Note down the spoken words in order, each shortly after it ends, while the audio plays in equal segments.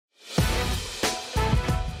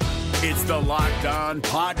It's the Locked On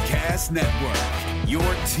Podcast Network, your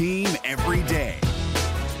team every day.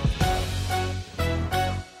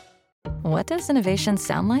 What does innovation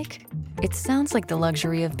sound like? It sounds like the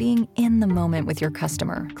luxury of being in the moment with your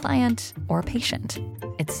customer, client, or patient.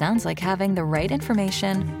 It sounds like having the right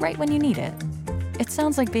information right when you need it. It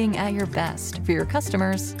sounds like being at your best for your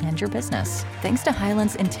customers and your business, thanks to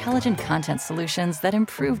Hyland's intelligent content solutions that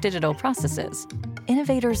improve digital processes.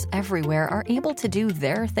 Innovators everywhere are able to do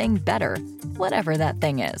their thing better, whatever that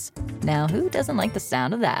thing is. Now, who doesn't like the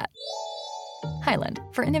sound of that? Hyland,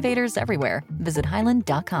 for innovators everywhere. Visit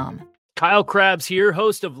hyland.com. Kyle Krabs here,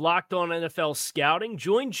 host of Locked On NFL Scouting.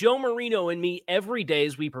 Join Joe Marino and me every day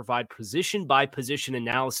as we provide position-by-position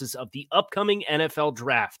analysis of the upcoming NFL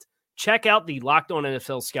Draft. Check out the Locked On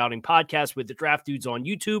NFL Scouting podcast with the Draft Dudes on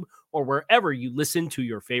YouTube or wherever you listen to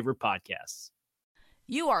your favorite podcasts.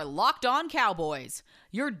 You are Locked On Cowboys,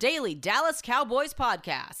 your daily Dallas Cowboys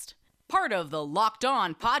podcast. Part of the Locked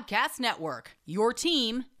On Podcast Network, your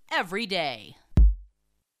team every day.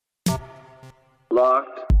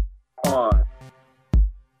 Locked On.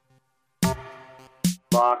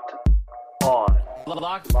 Locked On.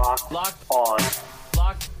 Locked On. Locked On.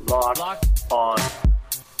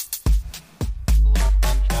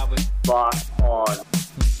 Locked On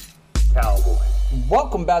Cowboys.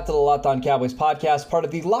 Welcome back to the Locked On Cowboys podcast, part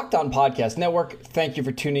of the Locked On Podcast Network. Thank you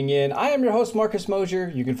for tuning in. I am your host, Marcus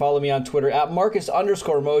Mosier. You can follow me on Twitter at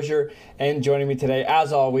Marcus_Mosier. And joining me today,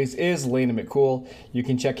 as always, is Landon McCool. You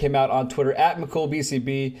can check him out on Twitter at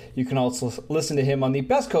McCoolBCB. You can also listen to him on the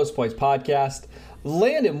Best Coast Boys podcast.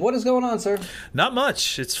 Landon, what is going on, sir? Not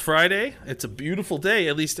much. It's Friday. It's a beautiful day,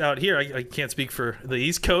 at least out here. I can't speak for the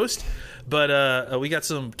East Coast, but we got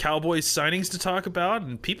some Cowboys signings to talk about,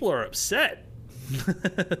 and people are upset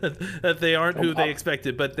that they aren't who they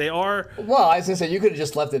expected, but they are. Well, I was going to say, you could have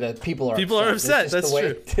just left it at people are upset. That's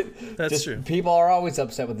true. That's true. People are always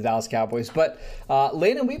upset with the Dallas Cowboys. But,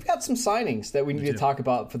 Landon, we've got some signings that we need to talk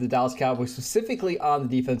about for the Dallas Cowboys, specifically on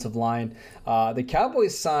the defensive line. The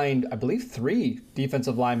Cowboys signed, I believe, 3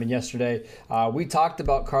 defensive linemen yesterday. We talked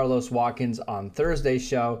about Carlos Watkins on Thursday's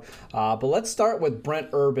show. But let's start with Brent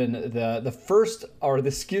Urban, the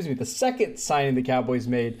second signing the Cowboys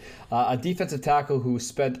made, a defensive tackle who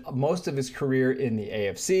spent most of his career in the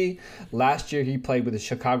AFC. Last year, he played with the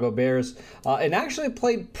Chicago Bears and actually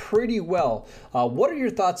played pretty well. What are your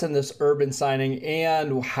thoughts on this Urban signing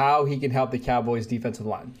and how he can help the Cowboys defensive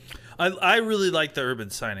line? I really like the Urban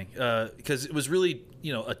signing because it was really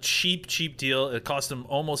a cheap deal. It cost them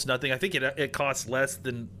almost nothing. I think it cost less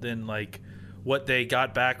than like what they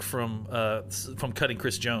got back from cutting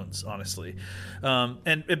Chris Jones, honestly.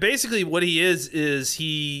 And basically what he is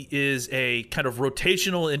a kind of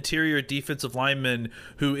rotational interior defensive lineman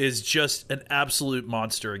who is just an absolute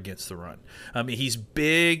monster against the run. I mean, he's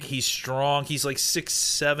big, he's strong, he's like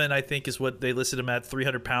 6'7", I think is what they listed him at,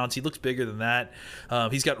 300 pounds. He looks bigger than that.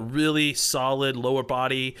 He's got really solid lower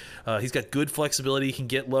body. He's got good flexibility. He can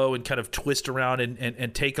get low and kind of twist around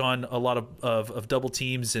and take on a lot of double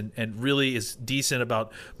teams and really is decent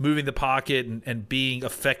about moving the pocket and being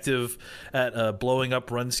effective at blowing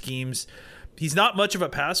up run schemes. He's not much of a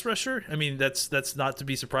pass rusher. I mean, that's not to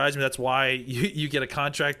be surprised. I mean, that's why you get a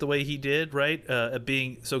contract the way he did, right? At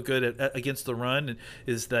being so good at against the run,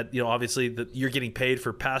 is that obviously that you're getting paid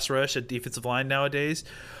for pass rush at defensive line nowadays.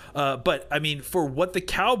 But I mean, for what the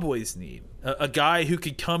Cowboys need, a guy who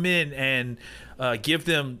could come in and give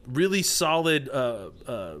them really solid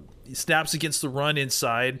snaps against the run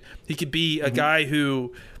inside. He could be a guy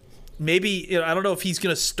who maybe I don't know if he's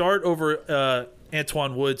going to start over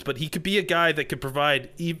Antoine Woods, but he could be a guy that could provide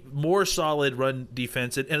more solid run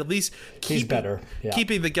defense and at least keeping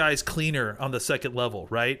the guys cleaner on the second level,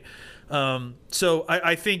 right? So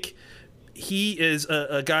I think he is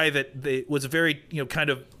a guy that was a very kind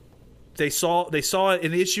of they saw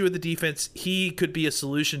an issue with the defense. He could be a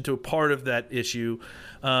solution to a part of that issue.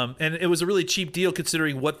 And it was a really cheap deal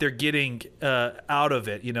considering what they're getting out of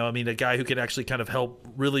it. I mean, a guy who can actually kind of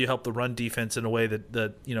really help the run defense in a way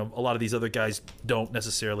that a lot of these other guys don't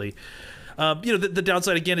necessarily. The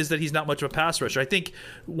downside again is that he's not much of a pass rusher. I think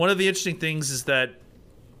one of the interesting things is that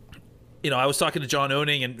I was talking to John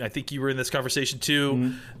Owning, and I think you were in this conversation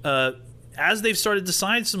too. Mm-hmm. As they've started to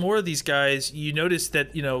sign some more of these guys, you notice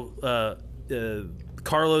that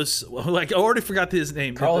Carlos, I already forgot his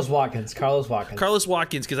name. Carlos Watkins,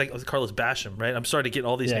 because Carlos Basham, right? I'm starting to get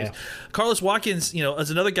all these names. Carlos Watkins, is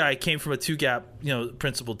another guy came from a 2-gap,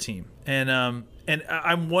 principal team, and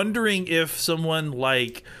I'm wondering if someone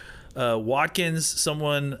like Watkins,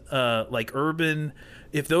 someone like Urban,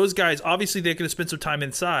 if those guys, obviously they're going to spend some time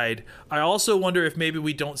inside. I also wonder if maybe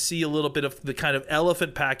we don't see a little bit of the kind of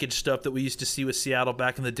elephant package stuff that we used to see with Seattle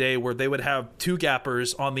back in the day, where they would have two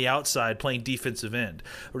gappers on the outside playing defensive end.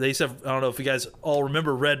 Or they used to have, I don't know if you guys all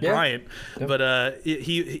remember Red Bryant, but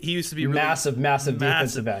he used to be really massive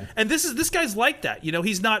defensive end. And this guy's like that.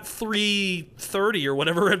 He's not 330 or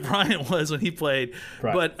whatever Red Bryant was when he played,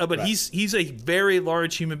 but he's a very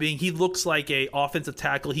large human being. He looks like a offensive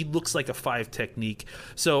tackle. He looks like a 5 technique.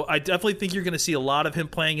 So I definitely think you're going to see a lot of him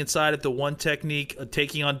playing inside at the 1 technique,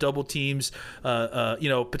 taking on double teams,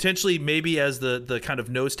 potentially maybe as the kind of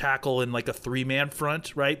nose tackle in like a 3-man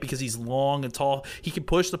front, right? Because he's long and tall. He can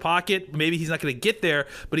push the pocket. Maybe he's not going to get there,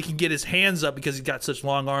 but he can get his hands up because he's got such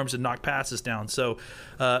long arms and knock passes down. So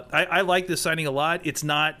I like this signing a lot. It's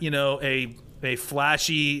not, a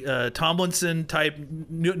flashy Tomlinson type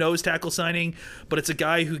nose tackle signing, but it's a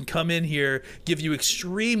guy who can come in here, give you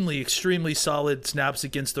extremely, extremely solid snaps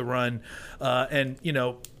against the run, and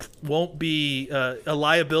won't be a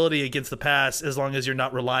liability against the pass as long as you're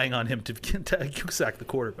not relying on him to sack the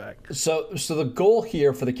quarterback. So the goal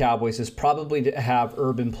here for the Cowboys is probably to have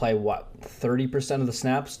Urban play 30% of the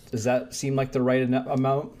snaps. Does that seem like the right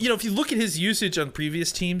amount? If you look at his usage on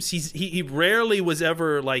previous teams, he rarely was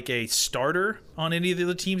ever like a starter on any of the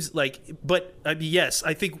other teams. Yes,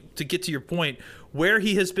 I think to get to your point, where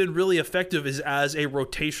he has been really effective is as a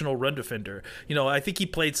rotational run defender. I think he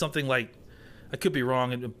played something like, I could be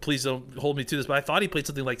wrong, and please don't hold me to this, but I thought he played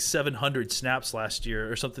something like 700 snaps last year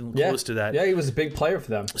or something close to that. Yeah, he was a big player for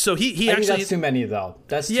them. So he I actually, think that's too many though.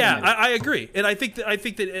 That's too many. I agree, and I think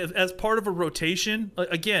that as part of a rotation,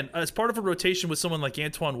 as part of a rotation with someone like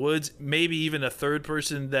Antoine Woods, maybe even a third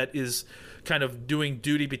person that is kind of doing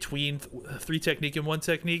duty between 3 technique and 1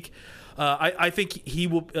 technique. I think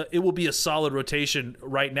it will be a solid rotation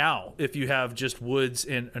right now if you have just Woods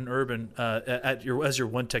and Urban as your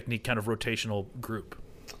 1 technique kind of rotational group.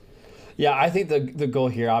 Yeah, I think the goal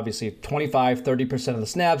here, obviously, 25-30% of the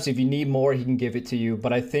snaps. If you need more, he can give it to you.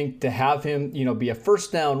 But I think to have him, be a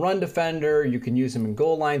first down run defender, you can use him in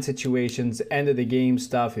goal line situations, end of the game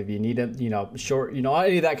stuff. If you need him, short,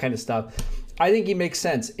 any of that kind of stuff. I think he makes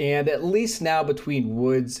sense. And at least now between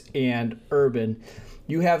Woods and Urban,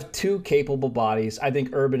 you have 2 capable bodies. I think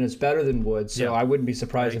Urban is better than Woods, so I wouldn't be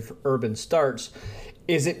surprised if Urban starts.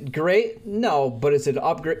 Is it great? No, but is it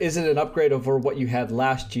an upgrade over what you had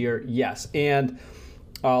last year? Yes. And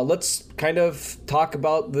let's kind of talk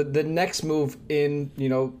about the next move in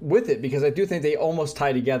with it, because I do think they almost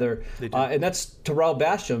tie together, and that's Terrell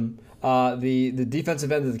Basham. The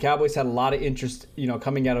defensive end of the Cowboys had a lot of interest,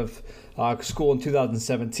 coming out of school in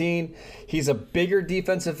 2017. He's a bigger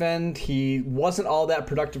defensive end. He wasn't all that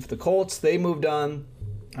productive for the Colts. They moved on,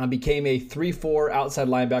 became a 3-4 outside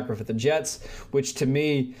linebacker for the Jets, which to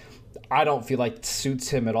me, I don't feel like suits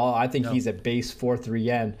him at all. I think he's a base 4-3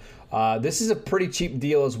 end. This is a pretty cheap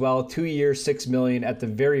deal as well. 2 years, $6 million at the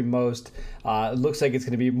very most. It looks like it's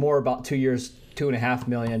going to be more about 2 years, $2.5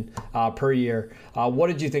 million per year. What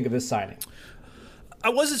did you think of this signing? I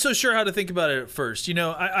wasn't so sure how to think about it at first.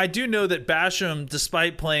 I do know that Basham,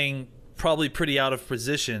 despite playing probably pretty out of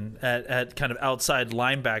position at kind of outside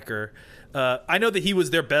linebacker, I know that he was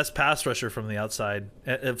their best pass rusher from the outside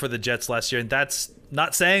for the Jets last year, and that's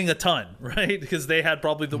not saying a ton, right? Because they had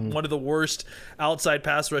probably one of the worst outside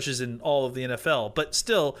pass rushes in all of the NFL. But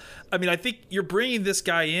still, I think you're bringing this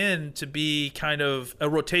guy in to be kind of a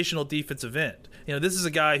rotational defensive end. This is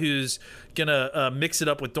a guy who's going to mix it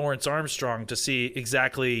up with Dorrance Armstrong to see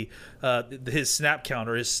exactly his snap count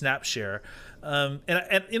or his snap share. And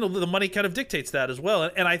the money kind of dictates that as well.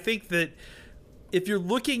 And I think that if you're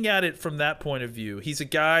looking at it from that point of view, he's a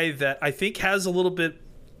guy that I think has a little bit,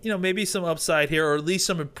 maybe some upside here, or at least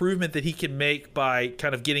some improvement that he can make by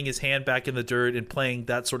kind of getting his hand back in the dirt and playing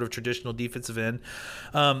that sort of traditional defensive end.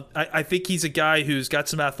 I think he's a guy who's got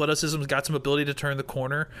some athleticism, got some ability to turn the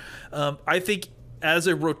corner. I think as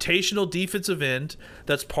a rotational defensive end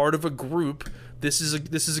that's part of a group, this is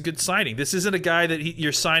a good signing. This isn't a guy that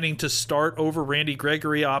you're signing to start over Randy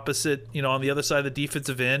Gregory opposite, on the other side of the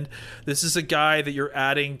defensive end. This is a guy that you're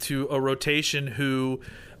adding to a rotation who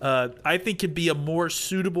I think can be a more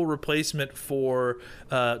suitable replacement for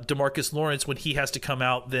DeMarcus Lawrence when he has to come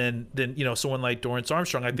out than someone like Dorrance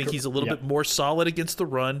Armstrong. I think he's a little bit more solid against the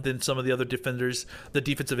run than some of the other defenders, the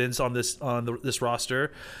defensive ends on this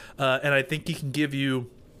roster, and I think he can give you.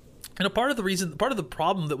 And part of the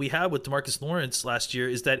problem that we had with DeMarcus Lawrence last year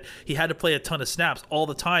is that he had to play a ton of snaps all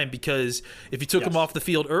the time, because if you took him off the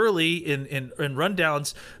field early in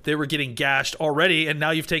rundowns, they were getting gashed already, and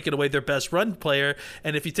now you've taken away their best run player.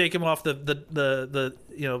 And if you take him off the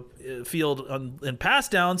field in pass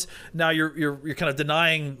downs, now you're kind of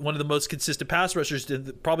denying one of the most consistent pass rushers,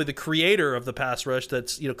 probably the creator of the pass rush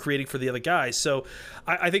that's creating for the other guys. So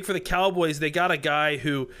I think for the Cowboys, they got a guy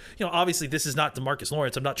who, obviously this is not DeMarcus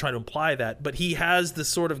Lawrence. I'm not trying to imply that, but he has this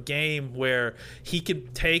sort of game where he can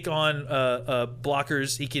take on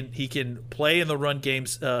blockers. He can play in the run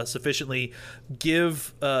games sufficiently,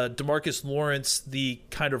 give DeMarcus Lawrence the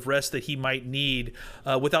kind of rest that he might need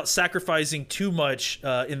without sacrificing too much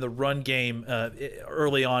in the run game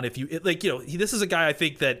early on. This is a guy I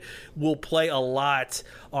think that will play a lot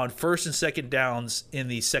on first and second downs in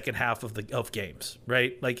the second half of games,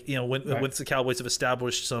 right? Once the Cowboys have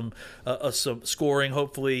established some scoring,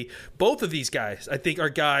 hopefully both of these guys I think are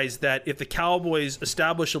guys that if the Cowboys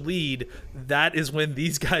establish a lead, that is when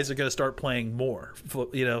these guys are going to start playing more.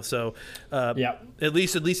 At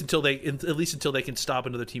least until they can stop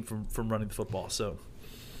another team from running the football. So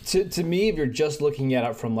to me, if you're just looking at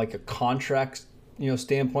it from like a contract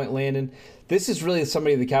standpoint, Landon, this is really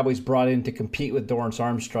somebody the Cowboys brought in to compete with Dorrance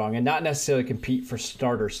Armstrong and not necessarily compete for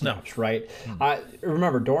starter snaps, right?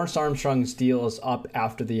 Remember, Dorrance Armstrong's deal is up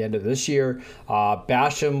after the end of this year.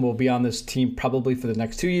 Basham will be on this team probably for the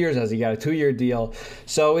next 2 years as he got a 2-year deal.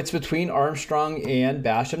 So it's between Armstrong and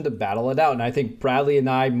Basham to battle it out. And I think Bradley and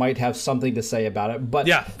I might have something to say about it. But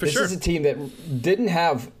this is a team that didn't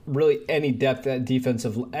have really any depth at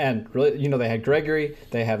defensive end. Really, they had Gregory,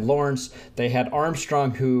 they had Lawrence, they had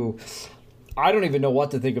Armstrong, who I don't even know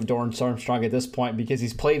what to think of Dorrance Armstrong at this point because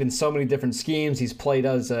he's played in so many different schemes. He's played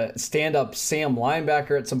as a stand-up Sam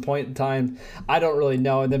linebacker at some point in time. I don't really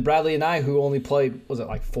know. And then Bradley and I, who only played,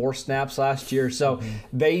 4 snaps last year. So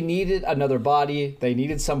they needed another body. They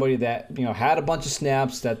needed somebody that, had a bunch of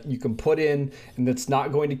snaps that you can put in and that's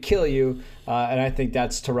not going to kill you. And I think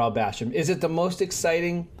that's Terrell Basham. Is it the most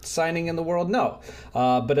exciting signing in the world? No.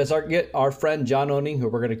 But as our friend John Oning, who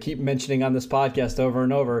we're going to keep mentioning on this podcast over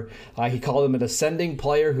and over, he called him an ascending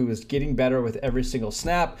player who is getting better with every single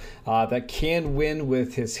snap, that can win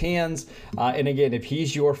with his hands. And again, if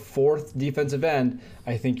he's your 4th defensive end,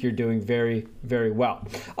 I think you're doing very, very well.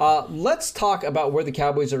 Let's talk about where the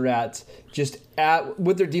Cowboys are at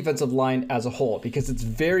with their defensive line as a whole, because it's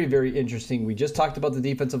very, very interesting. We just talked about the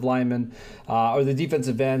defensive linemen or the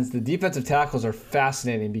defensive ends. The defensive tackles are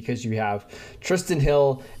fascinating because you have Tristan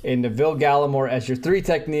Hill and Neville Gallimore as your 3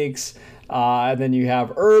 techniques, and then you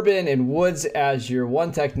have Urban and Woods as your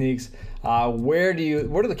 1 techniques. Where do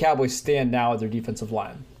the Cowboys stand now with their defensive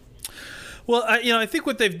line? Well, I think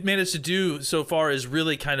what they've managed to do so far is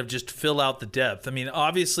really kind of just fill out the depth. I mean,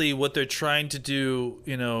 obviously what they're trying to do,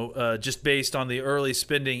 just based on the early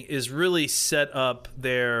spending, is really set up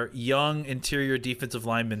their young interior defensive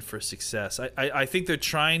linemen for success. I think they're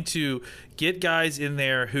trying to get guys in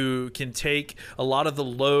there who can take a lot of the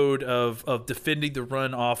load of defending the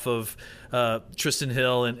run off of Tristan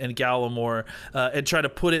Hill and Gallimore and try to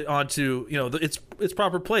put it onto its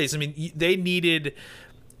proper place. I mean, they needed.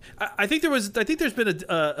 I think there's been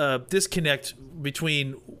a disconnect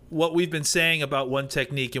between what we've been saying about one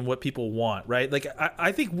technique and what people want, right? Like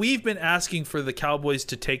I think we've been asking for the Cowboys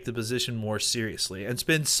to take the position more seriously and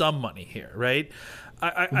spend some money here, right?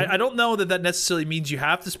 I don't know that necessarily means you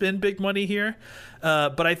have to spend big money here,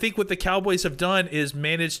 but I think what the Cowboys have done is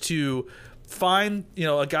managed to find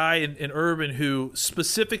a guy in Urban who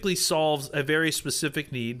specifically solves a very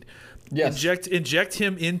specific need. Yes. Inject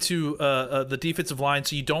him into the defensive line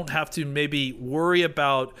so you don't have to maybe worry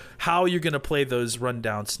about how you're going to play those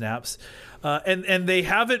rundown snaps. And they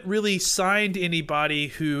haven't really signed anybody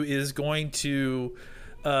who is going to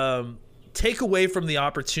take away from the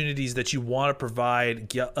opportunities that you want to provide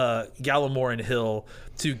Gallimore and Hill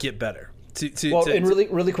to get better.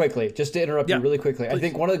 Really quickly, just to interrupt you really quickly, please. I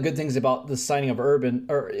think one of the good things about the signing of Urban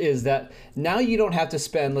is that now you don't have to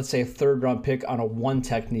spend, let's say, a 3rd-round pick on a 1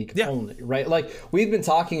 technique only, right? Like, we've been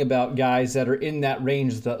talking about guys that are in that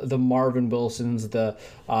range, the Marvin Wilsons, the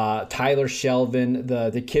Tyler Shelvin,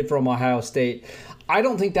 the kid from Ohio State. I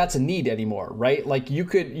don't think that's a need anymore, right? Like you're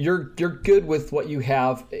good with what you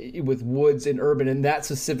have with Woods and Urban in that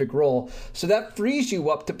specific role. So that frees you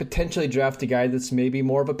up to potentially draft a guy that's maybe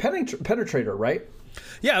more of a penetrator, right?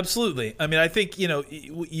 Yeah, absolutely. I mean, I think, you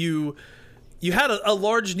had a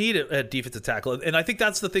large need at defensive tackle. And I think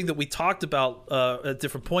that's the thing that we talked about at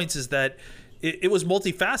different points is that it was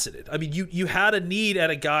multifaceted. I mean, you had a need at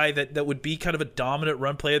a guy that would be kind of a dominant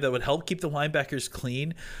run player that would help keep the linebackers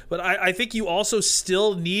clean. But I think you also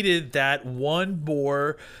still needed that one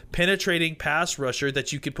more penetrating pass rusher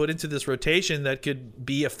that you could put into this rotation that could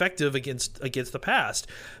be effective against the pass.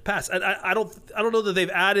 I don't know that they've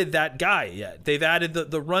added that guy yet. They've added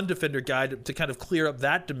the run defender guy to kind of clear up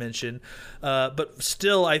that dimension. But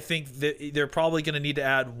still, I think that they're probably going to need to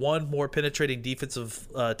add one more penetrating defensive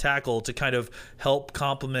tackle to kind of help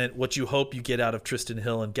complement what you hope you get out of Tristan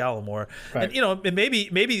Hill and Gallimore. Right. And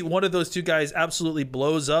maybe one of those two guys absolutely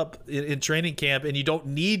blows up in training camp, and you don't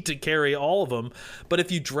need to carry all of them. But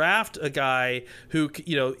if you draft a guy who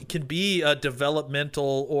can be a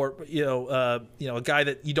developmental or a guy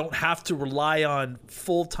that you don't have to rely on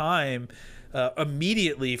full time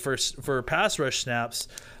immediately for pass rush snaps.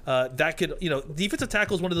 That could, defensive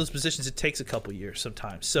tackle is one of those positions it takes a couple years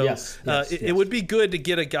sometimes. So it would be good to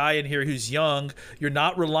get a guy in here who's young. You're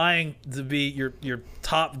not relying to be your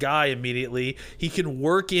top guy immediately. He can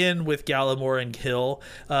work in with Gallimore and Hill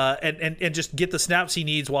and just get the snaps he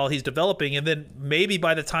needs while he's developing. And then maybe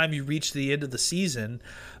by the time you reach the end of the season,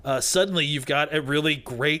 suddenly you've got a really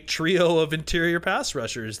great trio of interior pass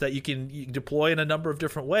rushers that you can deploy in a number of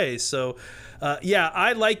different ways. So,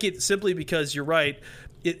 I like it simply because you're right.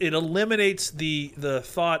 It eliminates the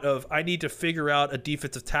thought of I need to figure out a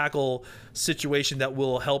defensive tackle situation that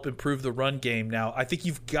will help improve the run game. Now, I think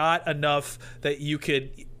you've got enough that you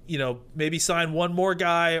could maybe sign one more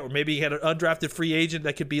guy, or maybe you had an undrafted free agent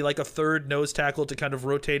that could be like a third nose tackle to kind of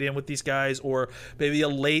rotate in with these guys, or maybe a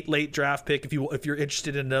late draft pick if you're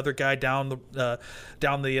interested in another guy down the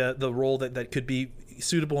role that could be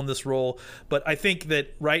suitable in this role. But I think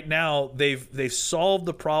that right now they've solved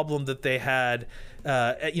the problem that they had.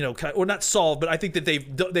 Or not solved, but I think that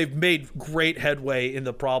they've made great headway in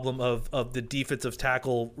the problem of the defensive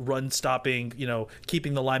tackle run stopping,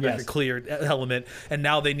 keeping the linebacker clear element, and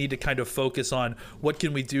now they need to kind of focus on what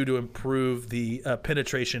can we do to improve the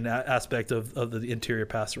penetration aspect of the interior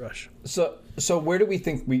pass rush. So where do we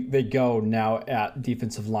think they go now at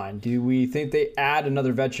defensive line? Do we think they add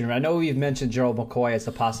another veteran? I know we've mentioned Gerald McCoy as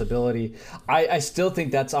a possibility. I still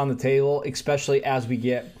think that's on the table, especially as we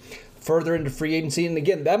get further into free agency. And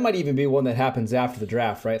again, that might even be one that happens after the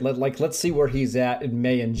draft, right? Let's see where he's at in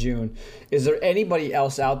May and June. Is there anybody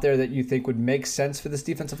else out there that you think would make sense for this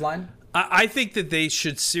defensive line? I think that they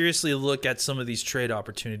should seriously look at some of these trade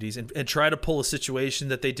opportunities and try to pull a situation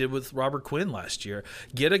that they did with Robert Quinn last year.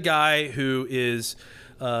 Get a guy who is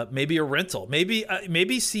maybe a rental.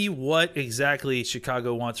 Maybe see what exactly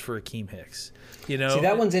Chicago wants for Akeem Hicks. See,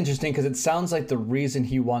 that one's interesting because it sounds like the reason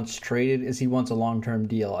he wants traded is he wants a long-term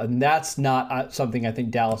deal, and that's not something I think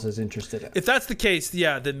Dallas is interested in. If that's the case,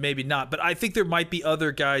 then maybe not. But I think there might be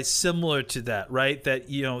other guys similar to that, right? That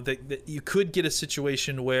that you could get a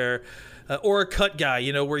situation where. Or a cut guy,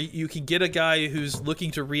 where you can get a guy who's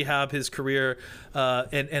looking to rehab his career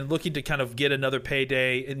and looking to kind of get another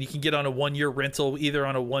payday, and you can get on a 1-year rental, either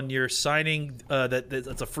on a 1-year signing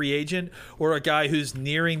that's a free agent, or a guy who's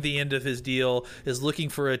nearing the end of his deal is looking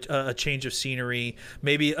for a change of scenery.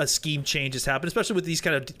 Maybe a scheme change has happened, especially with these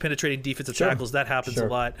kind of penetrating defensive tackles. That happens a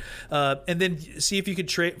lot. And then see if you could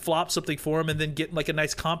flop something for him, and then get like a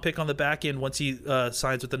nice comp pick on the back end once he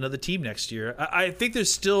signs with another team next year. I think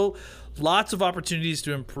there's still lots of opportunities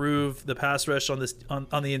to improve the pass rush on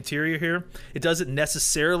the interior here. It doesn't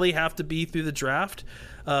necessarily have to be through the draft,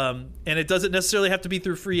 and it doesn't necessarily have to be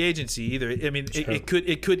through free agency either. I mean, it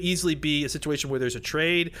could easily be a situation where there's a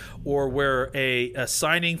trade, or where a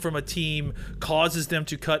signing from a team causes them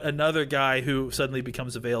to cut another guy who suddenly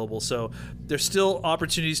becomes available. So there's still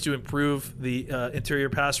opportunities to improve the interior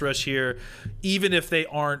pass rush here, even if they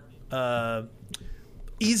aren't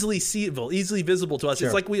easily seeable, easily visible to us.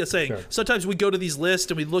 It's like we are saying, sometimes we go to these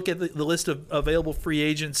lists and we look at the list of available free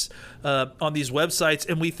agents on these websites,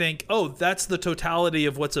 and we think, oh, that's the totality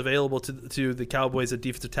of what's available to the Cowboys at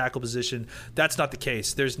defensive tackle position. That's not the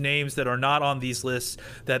case. There's names that are not on these lists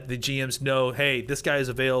that the GMs know, hey, this guy is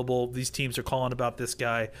available. These teams are calling about this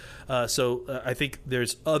guy. So I think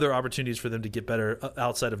there's other opportunities for them to get better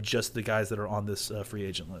outside of just the guys that are on this free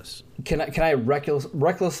agent list. Can I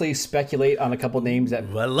recklessly speculate on a couple names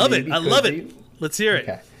that I love it. Let's hear it.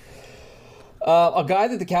 Okay. A guy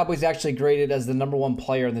that the Cowboys actually graded as the number one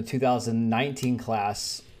player in the 2019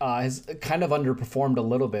 class has kind of underperformed a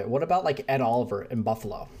little bit. What about like Ed Oliver in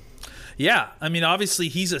Buffalo? Yeah, I mean, obviously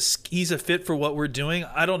he's a fit for what we're doing.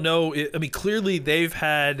 I don't know. I mean, clearly they've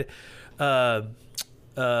had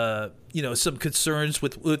some concerns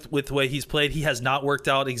with the way he's played. He has not worked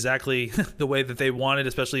out exactly the way that they wanted,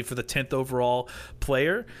 especially for the 10th overall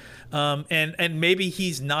player. And maybe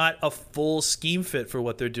he's not a full scheme fit for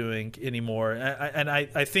what they're doing anymore.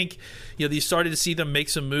 I think you started to see them make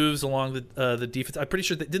some moves along the defense. I'm pretty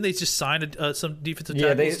sure didn't they just sign some defensive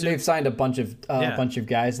tackles? They've signed a bunch of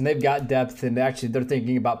guys, and they've got depth. And actually, they're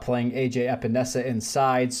thinking about playing AJ Epinesa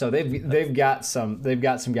inside, so they've got some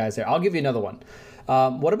guys there. I'll give you another one.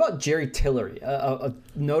 What about Jerry Tillery, a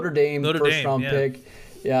Notre Dame first-round pick?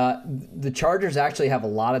 Yeah, the Chargers actually have a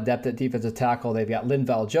lot of depth at defensive tackle. They've got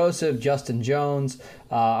Linval Joseph, Justin Jones,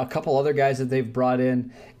 a couple other guys that they've brought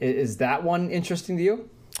in. Is that one interesting to you?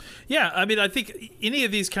 Yeah, I mean, I think any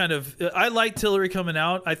of these kind of – I like Tillery coming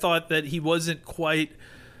out. I thought that he wasn't quite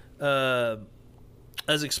as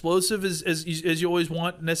explosive as you always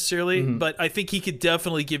want necessarily, but I think he could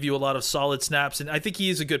definitely give you a lot of solid snaps, and I think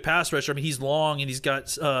he is a good pass rusher. I mean, he's long and he's got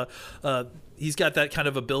that kind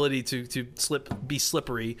of ability to be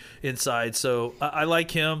slippery inside. So I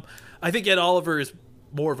like him. I think Ed Oliver is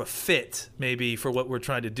more of a fit maybe for what we're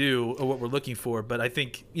trying to do or what we're looking for. But I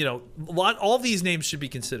think all these names should be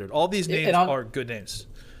considered. All these names are good names.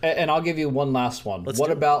 And I'll give you one last one. What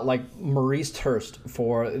about like Maurice Hurst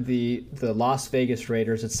for the Las Vegas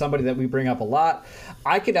Raiders? It's somebody that we bring up a lot.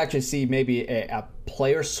 I could actually see maybe a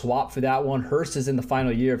player swap for that one. Hurst is in the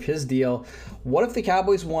final year of his deal. What if the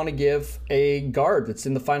Cowboys want to give a guard that's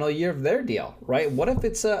in the final year of their deal, right? What if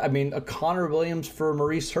it's a Connor Williams for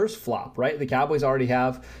Maurice Hurst flop, right? The Cowboys already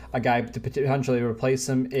have a guy to potentially replace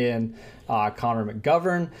him in Connor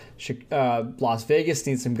McGovern. Las Vegas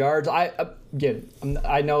needs some guards. I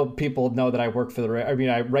know people know that I work for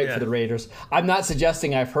I write for the Raiders. I'm not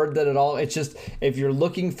suggesting I've heard that at all. It's just if you're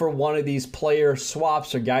looking for one of these player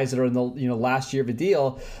swaps or guys that are in the last year of a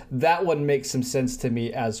deal, that one makes some sense to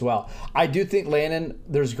me as well. I do think, Landon,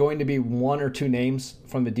 there's going to be one or two names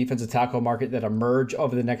from the defensive tackle market that emerge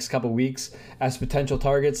over the next couple of weeks as potential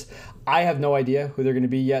targets. I have no idea who they're going to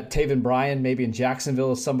be yet. Taven Bryan, maybe in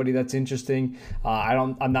Jacksonville, is somebody that's interesting.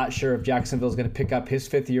 I'm not sure if Jacksonville is going to pick up his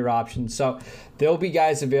fifth-year option. So there'll be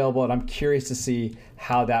guys available, and I'm curious to see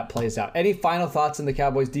how that plays out. Any final thoughts on the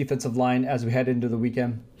Cowboys defensive line as we head into the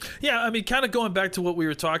weekend? Yeah, I mean, kind of going back to what we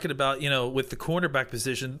were talking about, with the cornerback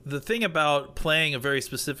position, the thing about playing a very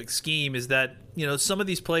specific scheme is that, some of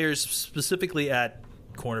these players, specifically at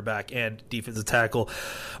cornerback and defensive tackle,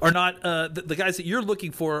 are not the guys that you're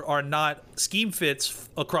looking for are not scheme fits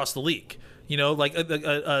across the league. Like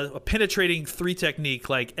a penetrating three technique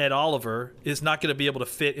like Ed Oliver is not going to be able to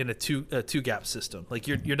fit in a two gap system. Like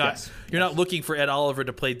you're not looking for Ed Oliver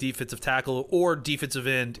to play defensive tackle or defensive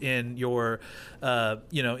end in your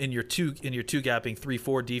in your two gapping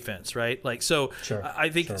 3-4 defense, right? Like so. Sure, I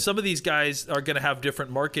think some of these guys are going to have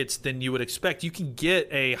different markets than you would expect. You can get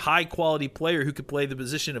a high quality player who could play the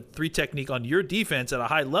position of three technique on your defense at a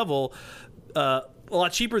high level. A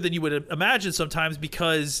lot cheaper than you would imagine sometimes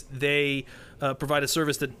because they provide a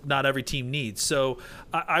service that not every team needs. So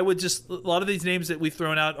I would a lot of these names that we've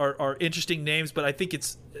thrown out are interesting names, but I think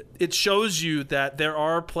it shows you that there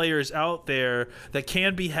are players out there that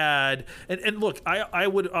can be had. And look, I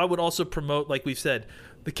would also promote, like we've said,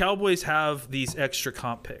 the Cowboys have these extra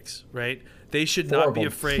comp picks, right? They should not be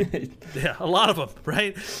afraid. Yeah, a lot of them,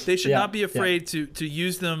 right? They should not be afraid to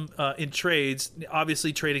use them in trades.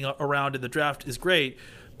 Obviously, trading around in the draft is great.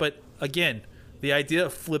 But again, the idea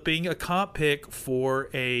of flipping a comp pick for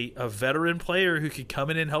a veteran player who could come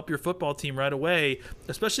in and help your football team right away,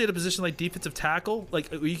 especially at a position like defensive tackle,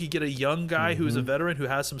 like you could get a young guy who is a veteran who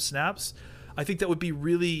has some snaps, I think that would be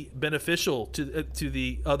really beneficial to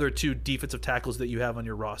the other two defensive tackles that you have on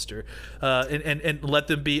your roster, and let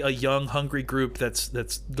them be a young, hungry group that's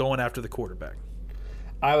going after the quarterback.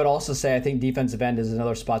 I would also say I think defensive end is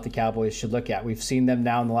another spot the Cowboys should look at. We've seen them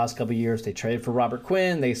now in the last couple of years. They traded for Robert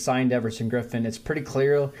Quinn. They signed Everson Griffin. It's pretty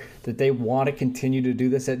clear that they want to continue to do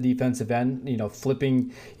this at defensive end,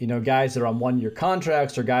 flipping, guys that are on one-year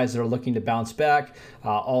contracts or guys that are looking to bounce back,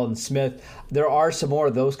 Alden Smith. There are some more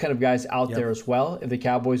of those kind of guys out there as well if the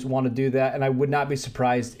Cowboys want to do that, and I would not be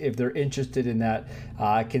surprised if they're interested in that,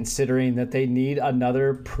 considering that they need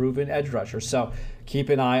another proven edge rusher. So keep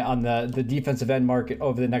an eye on the defensive end market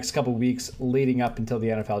over the next couple of weeks leading up until the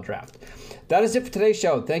NFL draft. That is it for today's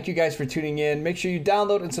show. Thank you guys for tuning in. Make sure you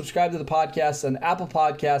download and subscribe to the podcast on Apple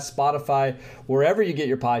Podcasts, Spotify, wherever you get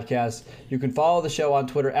your podcasts. You can follow the show on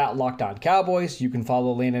Twitter at LockedOnCowboys. You can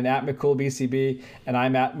follow Landon at McCoolBCB, and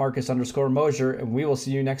I'm at Marcus_Mosier, and we will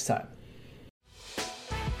see you next time.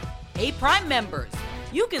 Hey, Prime members,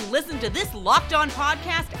 you can listen to this Locked On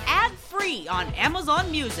podcast ad-free on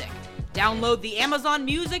Amazon Music. Download the Amazon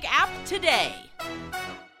Music app today.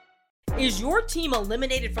 Is your team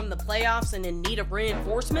eliminated from the playoffs and in need of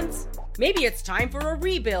reinforcements? Maybe it's time for a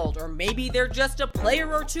rebuild, or maybe they're just a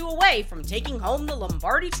player or two away from taking home the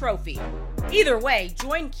Lombardi Trophy. Either way,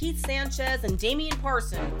 join Keith Sanchez and Damian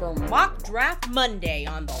Parson for Mock Draft Monday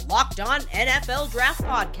on the Locked On NFL Draft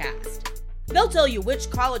Podcast. They'll tell you which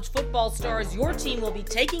college football stars your team will be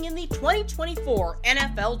taking in the 2024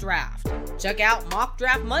 NFL Draft. Check out Mock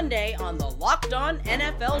Draft Monday on the Locked On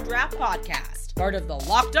NFL Draft Podcast, part of the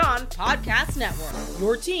Locked On Podcast Network,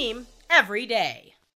 your team every day.